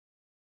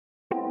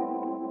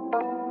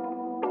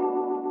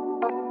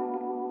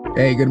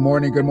Hey, good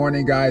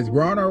morning guys.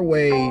 We're on our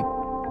way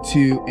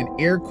to an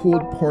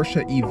air-cooled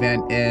Porsche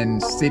event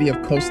in city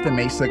of Costa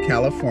Mesa,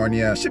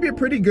 California. Should be a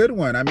pretty good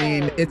one. I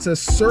mean, it's a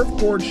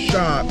surfboard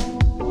shop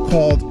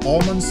called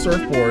Almond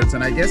Surfboards,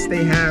 and I guess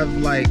they have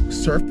like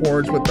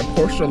surfboards with the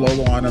Porsche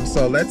logo on them.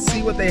 So let's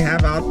see what they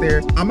have out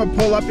there. I'm gonna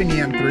pull up in the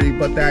M3,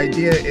 but the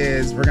idea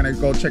is we're gonna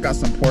go check out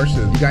some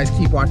Porsches. You guys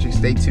keep watching,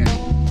 stay tuned.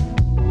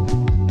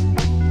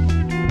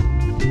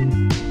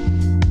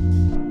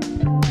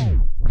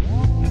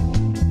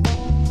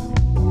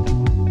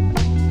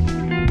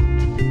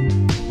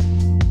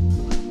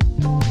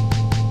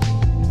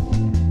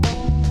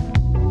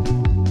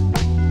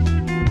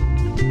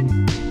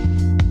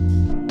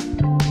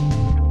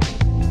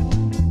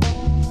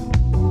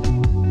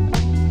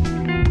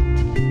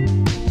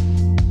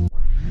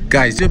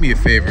 Guys, do me a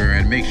favor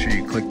and make sure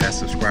you click that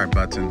subscribe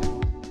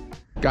button.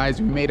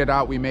 Guys, we made it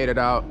out.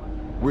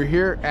 We're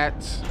here at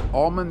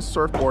Almond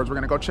Surfboards. We're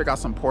gonna go check out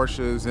some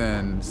Porsches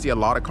and see a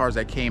lot of cars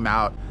that came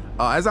out.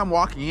 As I'm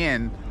walking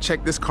in,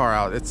 check this car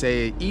out. It's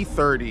a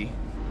E30.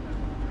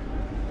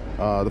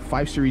 The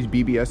 5 Series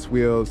BBS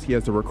wheels. He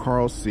has the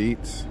Recaro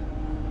seats.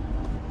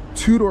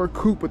 2-door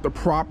coupe with the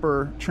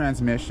proper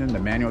transmission, the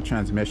manual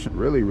transmission.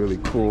 Really, really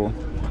cool.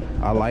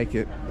 I like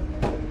it.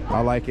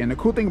 And the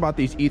cool thing about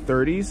these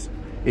E30s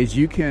is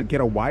you can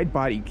get a wide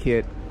body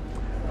kit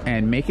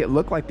and make it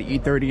look like the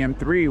E30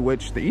 M3,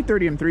 which the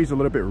E30 M3 is a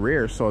little bit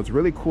rare, so it's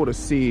really cool to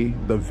see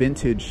the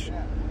vintage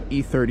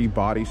E30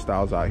 body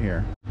styles out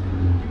here.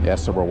 Yeah,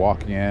 so we're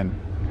walking in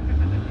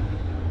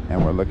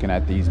and we're looking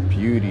at these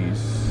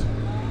beauties.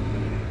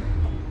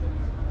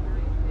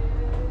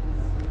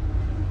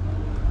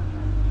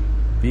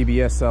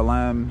 BBS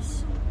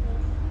LMs,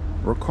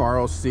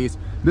 Recaro seats.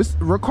 This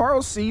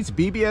Recaro seats,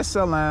 BBS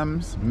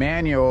LMs,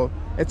 manual.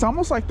 It's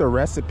almost like the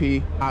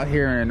recipe out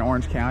here in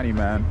Orange County,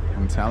 man.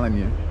 I'm telling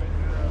you.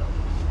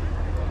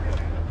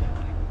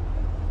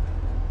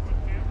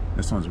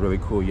 This one's really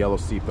cool. Yellow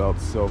seatbelt,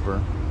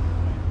 silver.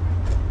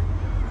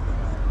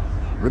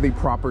 Really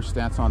proper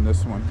stance on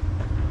this one.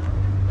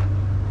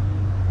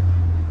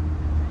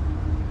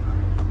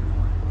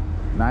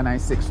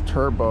 996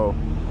 turbo.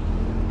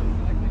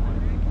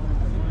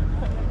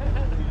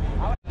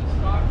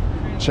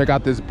 Check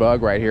out this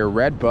bug right here.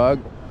 Red bug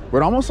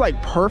with almost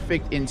like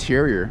perfect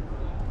interior.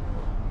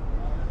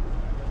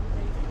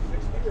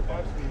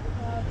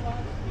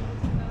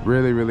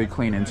 Really, really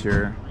clean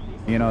interior.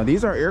 You know,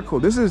 these are air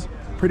cooled. This is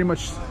pretty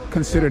much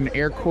considered an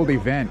air cooled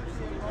event.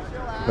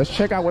 Let's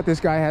check out what this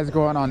guy has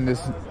going on this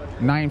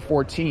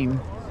 914.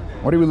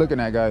 What are we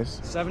looking at,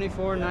 guys?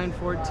 74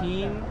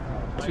 914,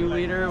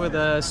 2-liter with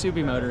a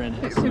Subi motor in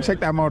it. Let me check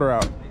that motor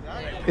out.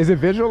 Is it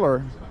visual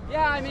or?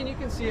 Yeah, I mean, you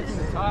can see it from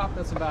the top.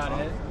 That's about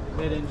it.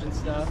 Mid-engine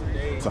stuff.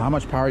 So how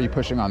much power are you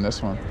pushing on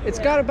this one? It's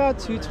got about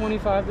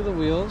 225 to the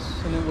wheels,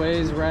 and it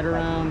weighs right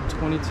around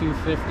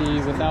 2250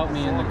 without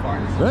me in the car.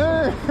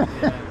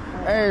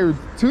 Hey,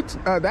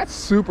 that's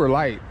super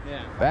light.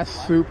 Yeah. That's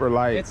super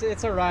light.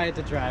 It's a ride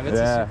to drive. It's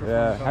yeah, a super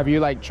yeah. fun car. Have you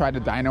like tried to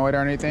dyno it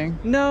or anything?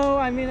 No,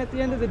 I mean, at the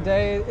end of the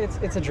day,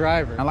 it's a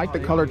driver. I like the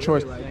color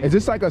choice. Is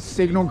this like a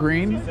signal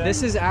green?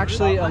 This is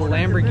actually a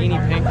Lamborghini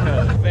paint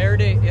coat.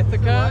 Verde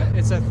Ithaca.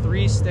 It's a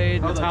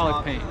 3-stage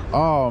metallic paint.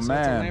 Oh, so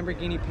man. It's a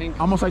Lamborghini paint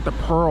coat. Almost like the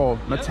pearl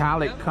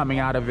metallic coming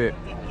out of it.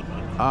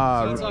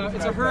 So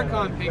it's a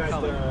Huracan paint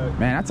color.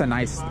 Man, that's a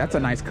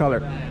nice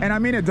color. And I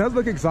mean, it does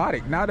look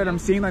exotic. Now that I'm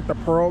seeing like the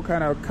pearl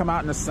kind of come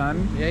out in the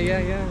sun.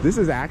 Yeah. This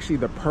is actually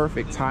the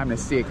perfect time to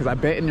see it, because I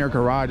bet in your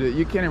garage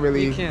you can't tell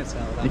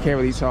that. You can't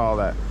really tell all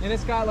that. And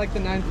it's got like the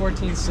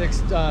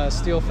 914.6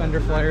 steel fender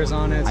flares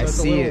on it. So I it's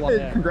see it.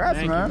 Yeah. Congrats,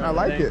 Thank man. you, I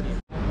like Thank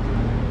it.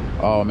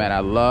 Oh man, I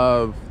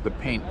love the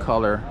paint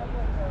color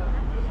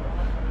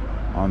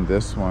on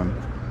this one.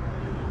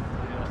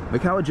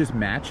 Look how it just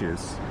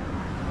matches.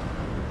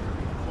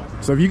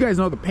 So if you guys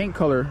know the paint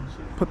color,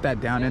 put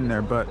that down in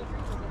there, but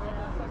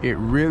it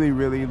really,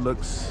 really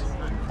looks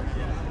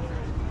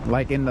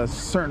like in the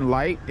certain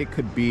light, it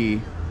could be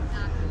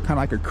kind of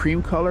like a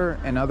cream color,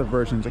 and other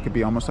versions, it could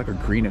be almost like a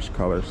greenish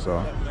color,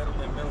 so.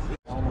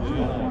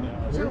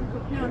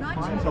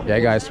 Yeah,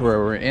 guys, so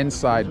we're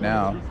inside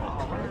now,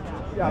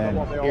 and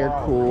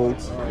air-cooled.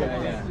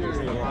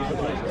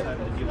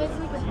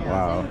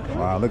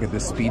 Wow, look at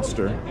this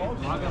speedster.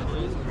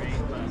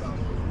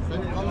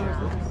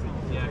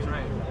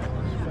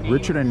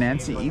 Richard and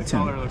Nancy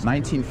Eaton,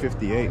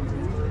 1958.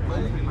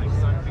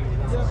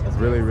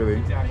 Really,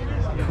 really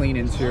clean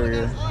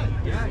interior.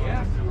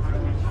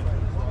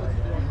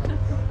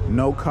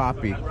 No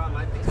copy.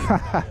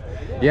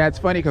 Yeah, it's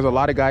funny because a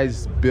lot of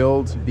guys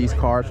build these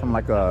cars from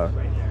like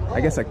I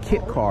guess a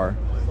kit car,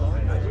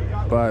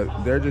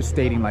 but they're just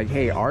stating like,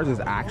 hey, ours is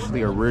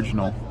actually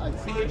original,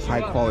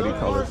 high quality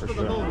color for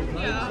sure.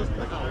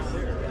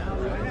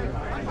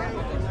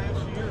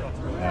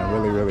 Yeah,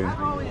 really, really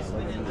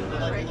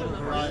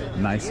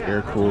nice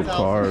air-cooled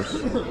cars.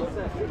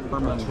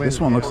 This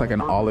one looks like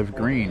an olive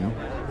green.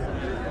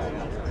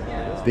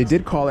 They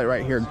did call it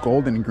right here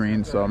golden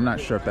green, so I'm not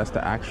sure if that's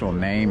the actual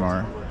name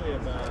or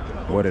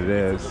what it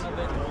is.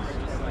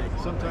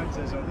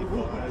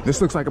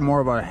 This looks like more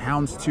of a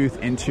houndstooth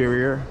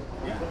interior.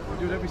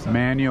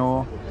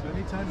 Manual,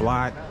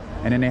 black,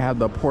 and then they have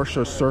the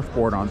Porsche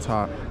surfboard on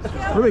top.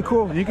 Really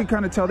cool. You can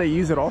kind of tell they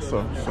use it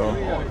also. So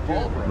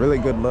really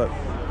good look.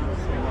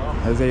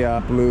 There's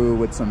a blue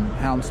with some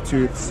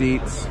houndstooth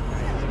seats,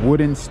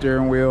 wooden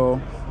steering wheel,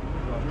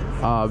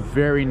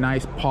 very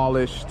nice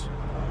polished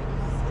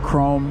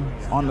chrome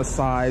on the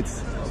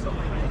sides,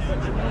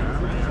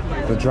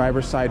 the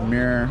driver's side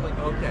mirror.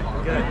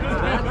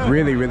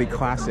 Really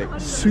classic,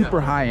 super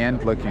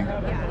high-end looking.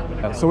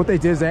 So what they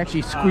did is they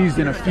actually squeezed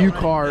in a few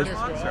cars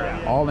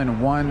all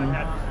in one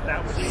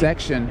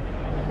section,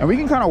 and we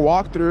can kind of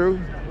walk through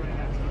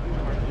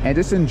and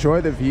just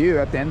enjoy the view.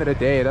 At the end of the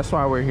day, that's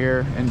why we're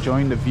here,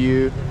 enjoying the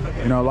view.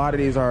 You know, a lot of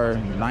these are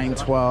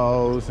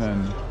 912s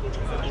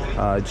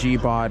and G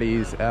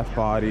bodies, F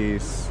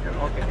bodies,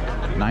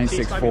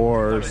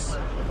 964s.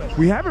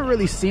 We haven't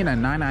really seen a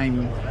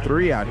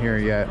 993 out here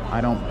yet,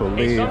 I don't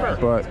believe,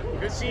 but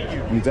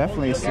we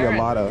definitely see a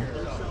lot of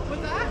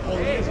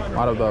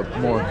the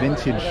more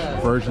vintage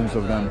versions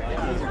of them.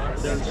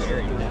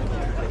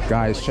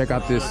 Guys, check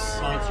out this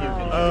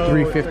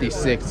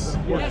 356.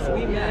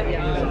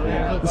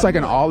 It's like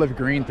an olive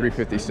green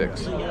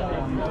 356.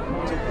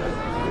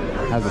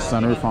 Has a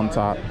sunroof on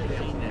top,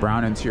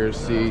 brown interior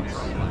seats.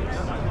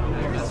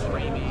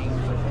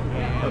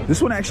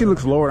 This one actually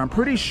looks lower. I'm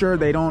pretty sure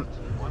they don't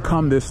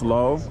come this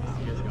low,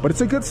 but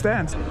it's a good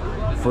stance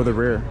for the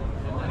rear.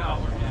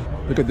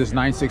 Look at this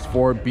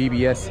 964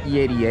 BBS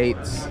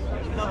E88s.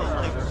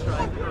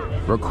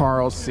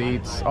 Recaro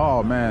seats.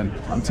 Oh man,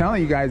 I'm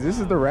telling you guys, this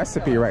is the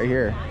recipe right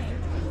here.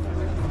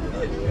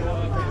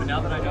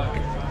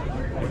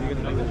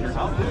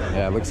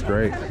 Yeah, it looks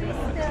great.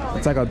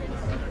 It's like a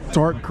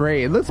dark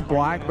gray. It looks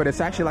black, but it's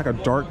actually like a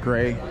dark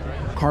gray.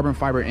 Carbon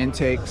fiber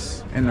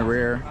intakes in the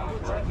rear.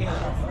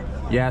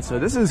 Yeah, so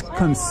this is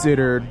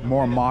considered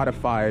more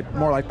modified,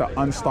 more like the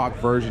unstocked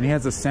version. He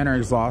has a center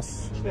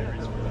exhaust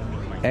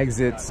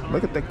exits.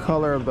 Look at the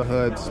color of the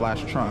hood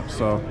slash trunk.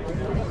 So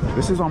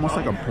this is almost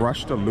like a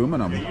brushed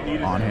aluminum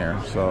on here.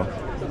 So,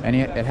 and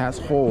it has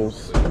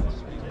holes.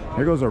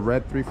 Here goes a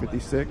red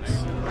 356.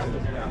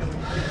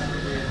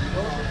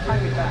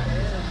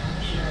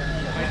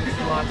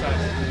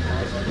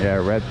 Yeah,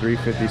 red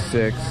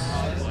 356.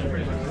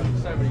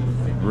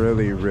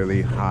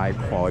 Really high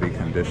quality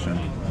condition.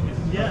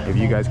 If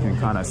you guys can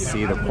kind of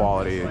see the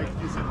quality,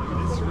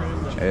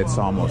 it's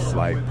almost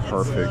like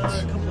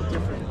perfect.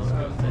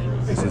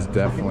 This is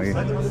definitely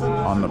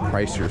on the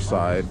pricier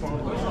side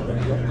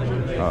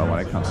when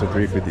it comes to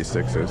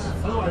 356s.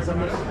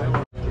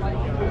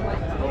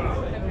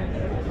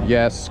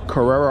 Yes,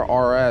 Carrera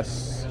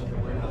RS.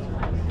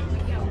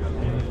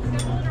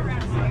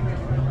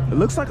 It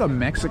looks like a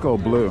Mexico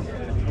blue,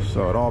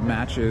 so it all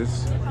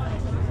matches.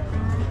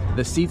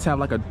 The seats have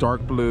like a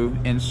dark blue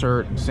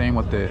insert, same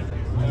with the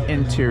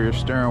interior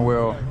steering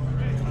wheel.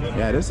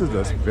 Yeah, this is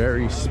a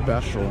very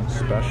special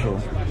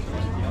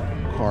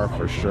car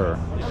for sure.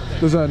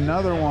 There's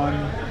another one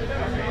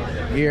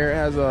here. It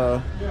has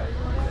a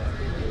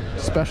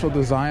special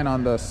design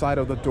on the side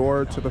of the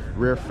door to the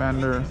rear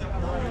fender.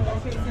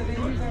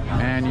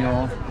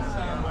 Manual,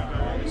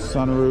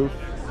 sunroof.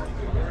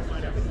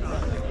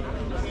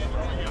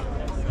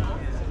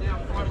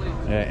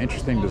 Yeah,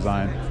 interesting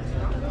design.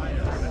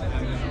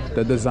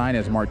 The design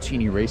is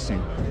Martini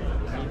Racing.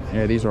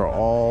 Yeah, these are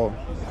all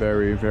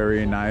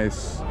very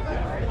nice.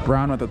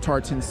 Brown with the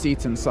tartan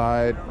seats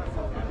inside.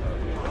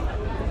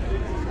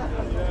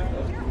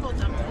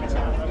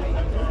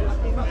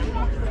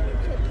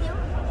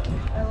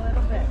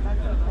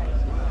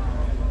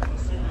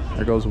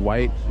 There goes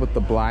white with the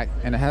black,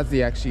 and it has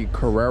the actually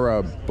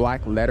Carrera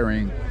black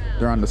lettering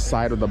there on the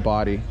side of the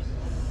body.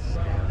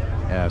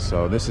 Yeah,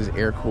 so this is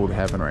air-cooled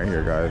heaven right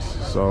here, guys.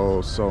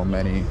 So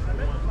many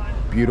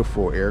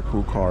beautiful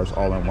air-cooled cars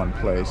all in one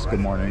place. Good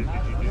morning.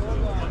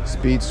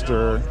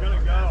 Speedster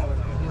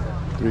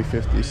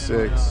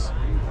 356,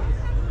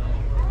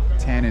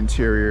 tan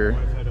interior.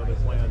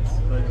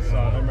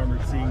 I remember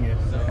seeing it.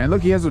 And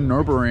look, he has a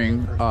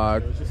Nürburgring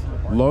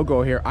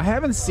logo here. I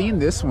haven't seen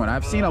this one.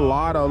 I've seen a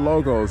lot of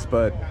logos,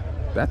 but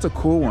that's a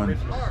cool one.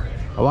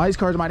 A lot of these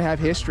cars might have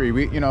history.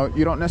 You know,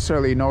 you don't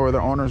necessarily know where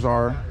the owners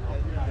are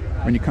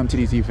when you come to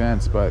these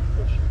events, but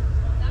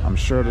I'm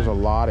sure there's a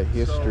lot of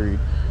history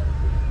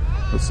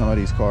with some of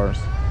these cars.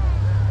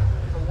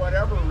 For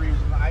whatever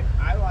reason, I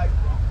like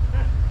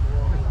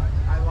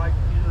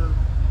either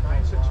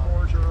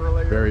 964s or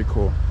earlier. Very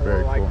cool,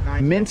 very cool.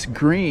 Like Mint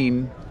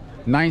green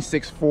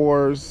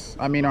 964s,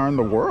 I mean, are in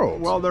the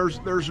world. Well,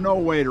 there's no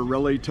way to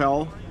really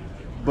tell,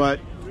 but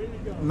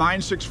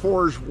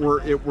 964s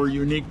were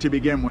unique to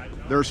begin with.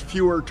 There's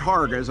fewer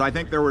Targas. I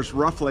think there was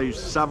roughly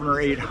 700 or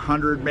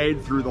 800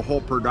 made through the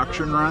whole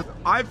production run.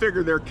 I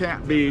figure there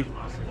can't be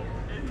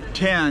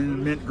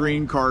 10 mint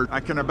green cars. I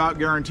can about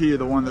guarantee you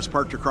the one that's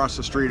parked across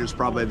the street is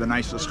probably the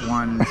nicest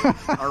one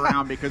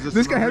around, because it's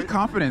this guy has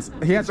confidence.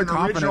 He has the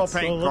confidence. Original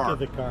paint car.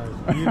 Look at the car.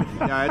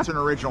 Yeah, it's an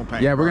original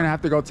paint. Yeah, we're gonna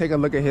have to go take a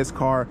look at his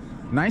car.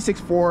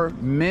 964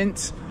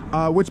 mint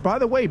which by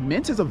the way,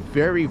 mint is a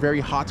very, very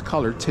hot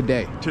color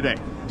today.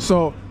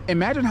 So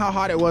imagine how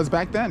hot it was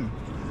back then.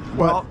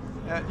 Well,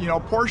 you know,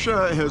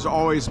 Porsche has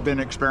always been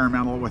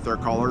experimental with their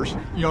colors.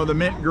 You know, the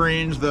mint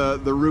greens, the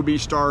ruby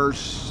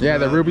stars. Yeah,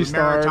 the ruby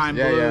stars. Maritime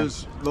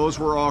blues. Yeah. Those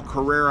were all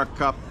Carrera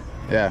Cup,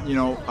 you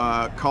know,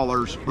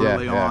 colors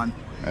early on.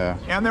 Yeah.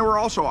 And they were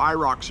also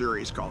IROC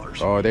series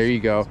colors. Oh, there you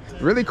go.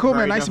 Really cool,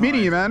 man. Nice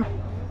meeting you, man.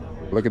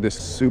 Look at this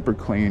super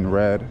clean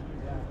red.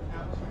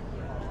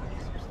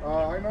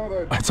 I know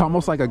that. It's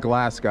almost like a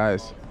glass,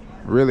 guys.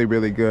 Really,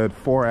 really good.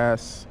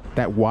 4S.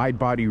 That wide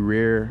body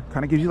rear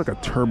kind of gives you like a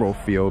turbo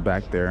feel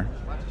back there.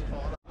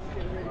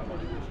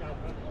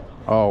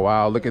 Oh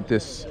wow, look at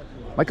this.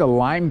 Like a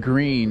lime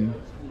green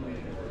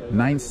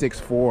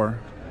 964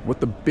 with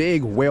the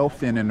big whale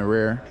fin in the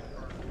rear.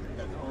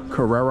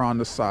 Carrera on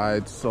the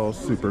side, so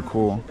super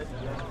cool.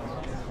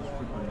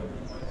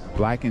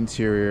 Black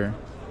interior.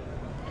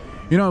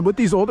 You know, with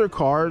these older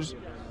cars,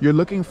 you're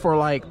looking for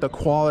like the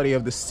quality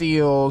of the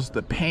seals,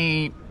 the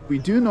paint. We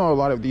do know a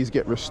lot of these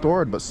get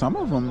restored, but some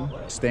of them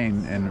stay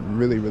in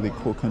really, really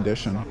cool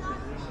condition.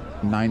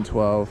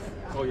 912.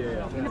 Oh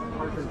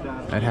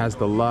yeah. It has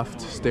the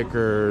Luft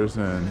stickers,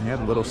 and he had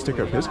a little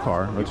sticker of his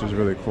car, which is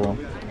really cool.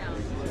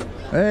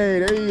 Hey,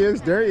 there he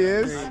is. There he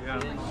is.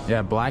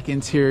 Yeah, black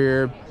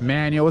interior,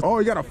 manual. Oh,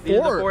 you got a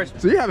Ford.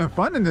 So you're having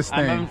fun in this thing.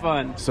 I'm having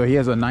fun. So he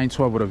has a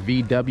 912 with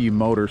a VW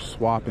motor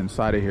swap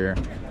inside of here.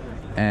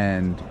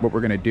 And what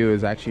we're gonna do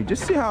is actually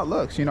just see how it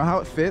looks. You know how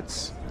it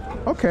fits.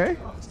 Okay.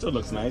 Still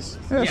looks nice.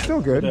 Yeah, it's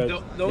still good.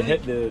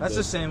 That's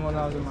the same one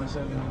I was in my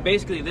 7.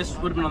 Basically, this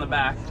would have been on the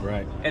back,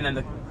 right? And then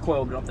the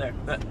coil would be up there.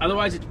 But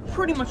otherwise, it's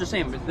pretty much the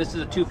same. But this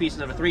is a 2-piece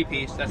instead of a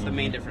 3-piece. That's the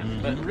main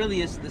difference. But it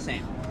really is the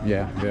same.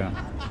 Yeah.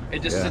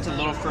 It just sits a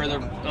little further,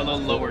 a little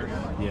lower.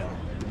 Yeah.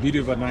 The beauty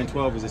of a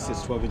 912 is it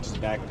sits 12 inches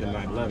back than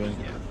 911,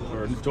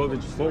 or 12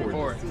 inches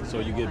forward. So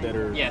you get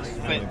better. Yes,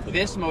 but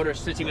this motor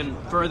sits even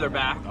further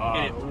back,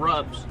 and it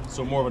rubs.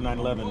 So more of a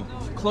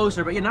 911.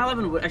 Closer, but yeah,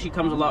 911 actually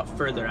comes a lot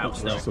further out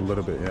still. Just a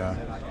little bit, yeah.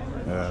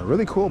 Yeah,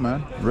 really cool,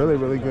 man. Really,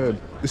 really good.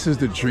 This is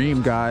the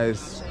dream,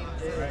 guys.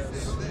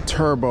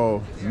 Turbo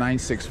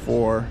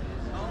 964,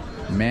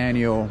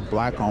 manual,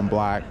 black on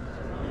black.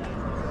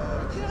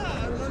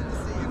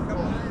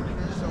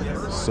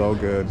 So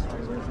good.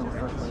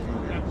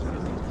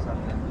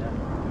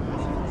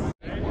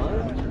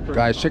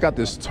 Guys, check out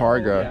this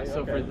Targa,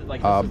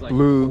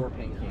 blue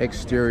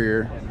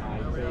exterior.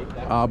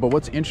 But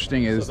what's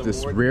interesting is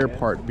this rear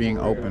part being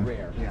open.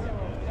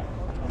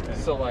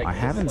 I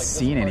haven't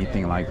seen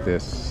anything like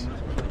this.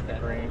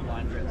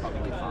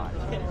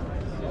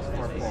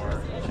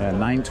 Yeah,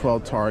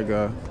 912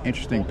 Targa,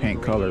 interesting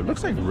paint color.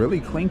 Looks like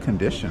really clean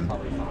condition.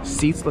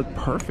 Seats look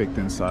perfect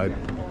inside.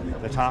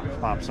 The top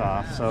pops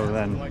off, so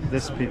then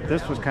this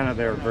was kind of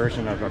their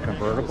version of a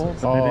convertible.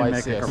 But Oh, they I didn't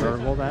make see, a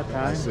convertible that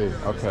time. I see,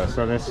 okay.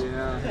 So this,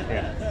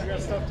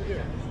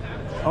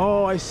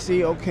 Oh, I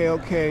see,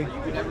 okay.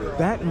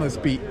 That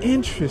must be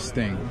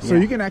interesting. So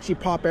you can actually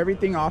pop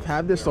everything off,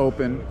 have this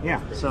open. Yeah,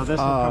 so this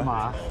will come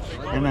off,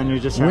 and then you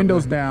just have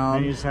windows down.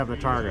 And you just have the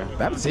Targa.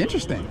 That's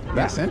interesting.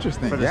 That's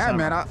interesting. Yeah,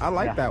 man, I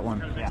like that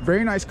one. Yeah.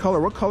 Very nice color.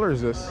 What color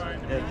is this?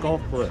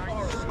 Golf blue.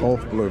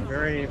 Golf blue.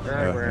 Very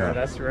rare. Yeah.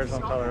 That's the original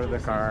color of the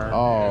car.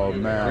 Oh,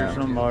 man.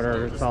 Original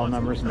motor. It's all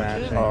numbers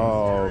matching.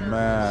 Oh,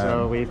 man.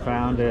 So we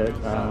found it.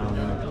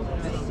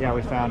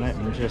 We found it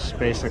and just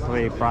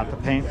basically brought the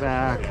paint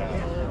back.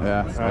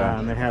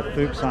 Yeah. It had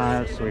Fuchs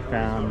on it, so we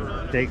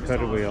found date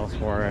coated wheels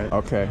for it.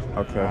 Okay.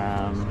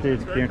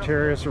 The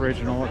interior is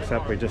original,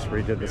 except we just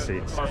redid the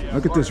seats.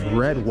 Look at this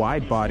red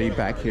wide body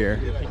back here.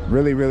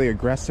 Really, really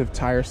aggressive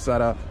tire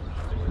setup.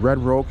 Red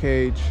roll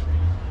cage.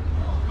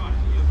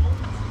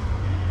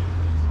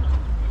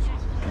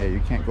 Yeah,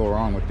 you can't go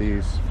wrong with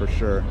these for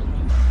sure.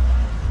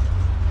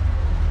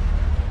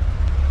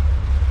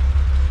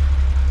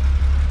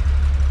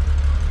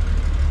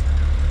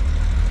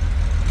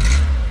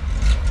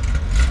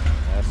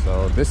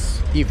 So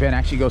this event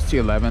actually goes to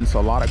 11, so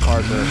a lot of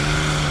cars are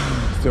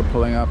still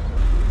pulling up.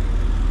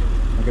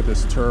 Look at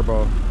this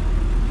turbo,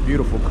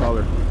 beautiful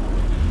color.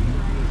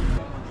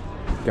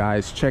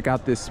 Guys, check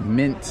out this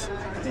mint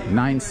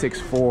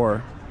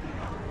 964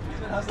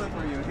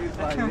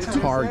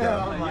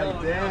 Targa.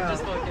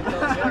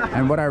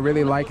 And what I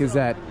really like is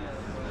that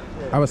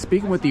I was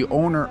speaking with the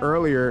owner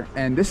earlier,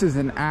 and this is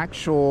an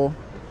actual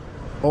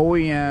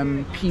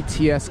OEM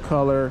PTS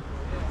color.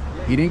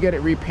 He didn't get it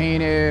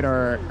repainted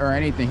or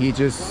anything. He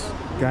just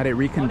got it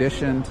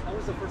reconditioned.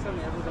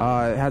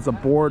 It has a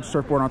board,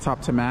 surfboard on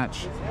top to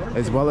match,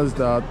 as well as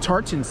the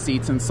tartan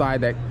seats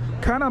inside that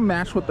kind of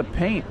match with the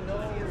paint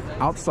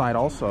outside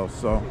also.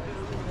 So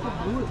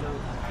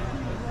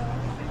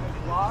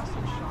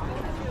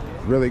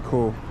really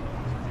cool.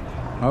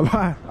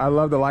 I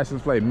love the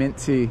license plate, mint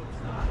T.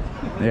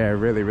 Yeah,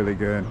 really, really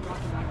good.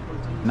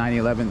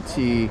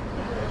 911T.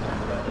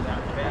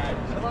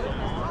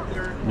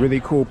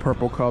 Really cool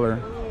purple color.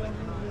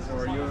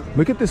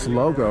 Look at this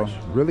logo.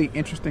 Really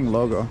interesting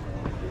logo.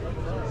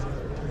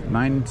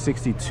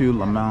 962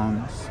 Le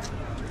Mans.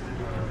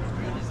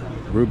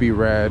 Ruby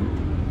red.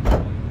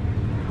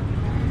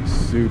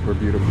 Super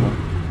beautiful.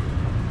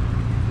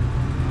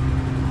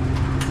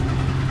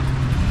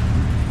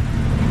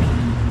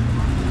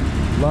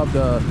 Love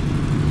the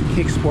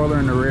kick spoiler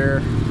in the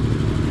rear.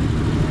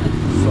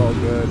 So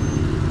good.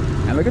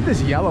 And look at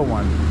this yellow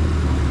one.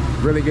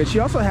 Really good. She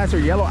also has her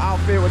yellow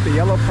outfit with the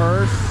yellow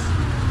purse.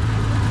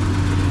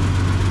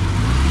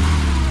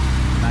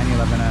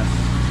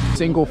 911S.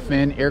 Single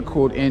fin,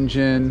 air-cooled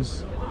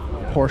engines.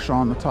 Porsche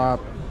on the top.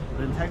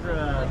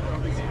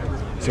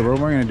 So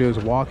what we're gonna do is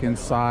walk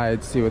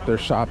inside, see what their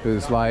shop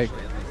is like.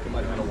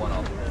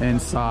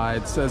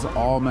 Inside, it says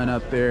Almond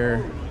up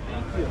there.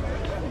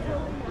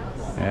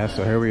 Yeah,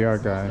 so here we are,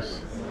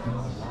 guys.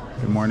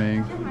 Good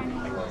morning.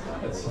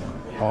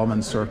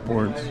 Almond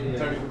Surfboards.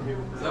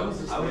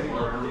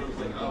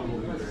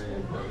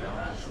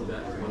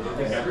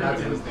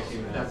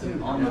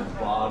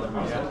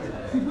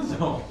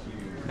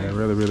 Yeah,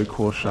 really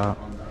cool shop.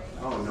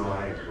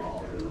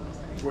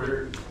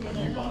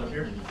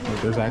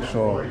 There's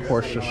actual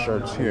Porsche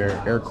shirts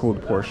here,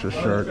 air-cooled Porsche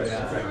shirts.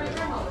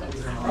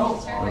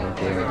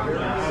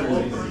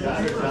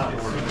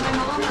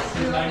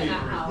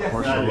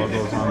 Porsche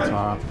logos on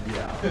top.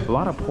 A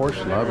lot of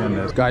Porsche love in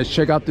this. Guys,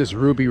 check out this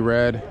ruby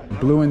red,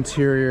 blue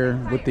interior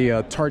with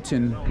the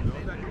tartan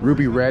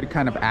ruby red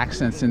kind of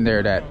accents in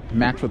there that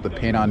match with the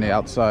paint on the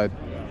outside.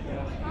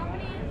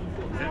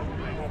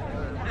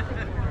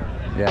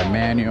 Yeah,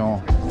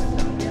 manual.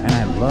 And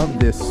I love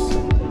this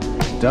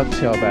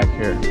ducktail back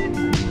here.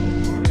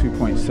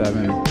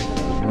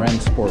 2.7 Ren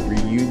Sport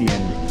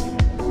Reunion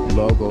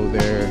logo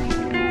there.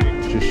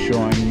 Just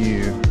showing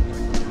you,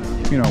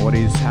 you know, what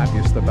he's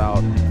happiest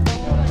about.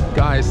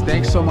 Guys,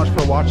 thanks so much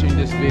for watching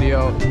this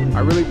video.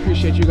 I really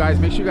appreciate you guys.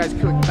 Make sure you guys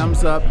click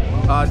thumbs up.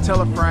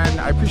 Tell a friend.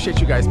 I appreciate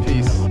you guys.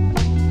 Peace.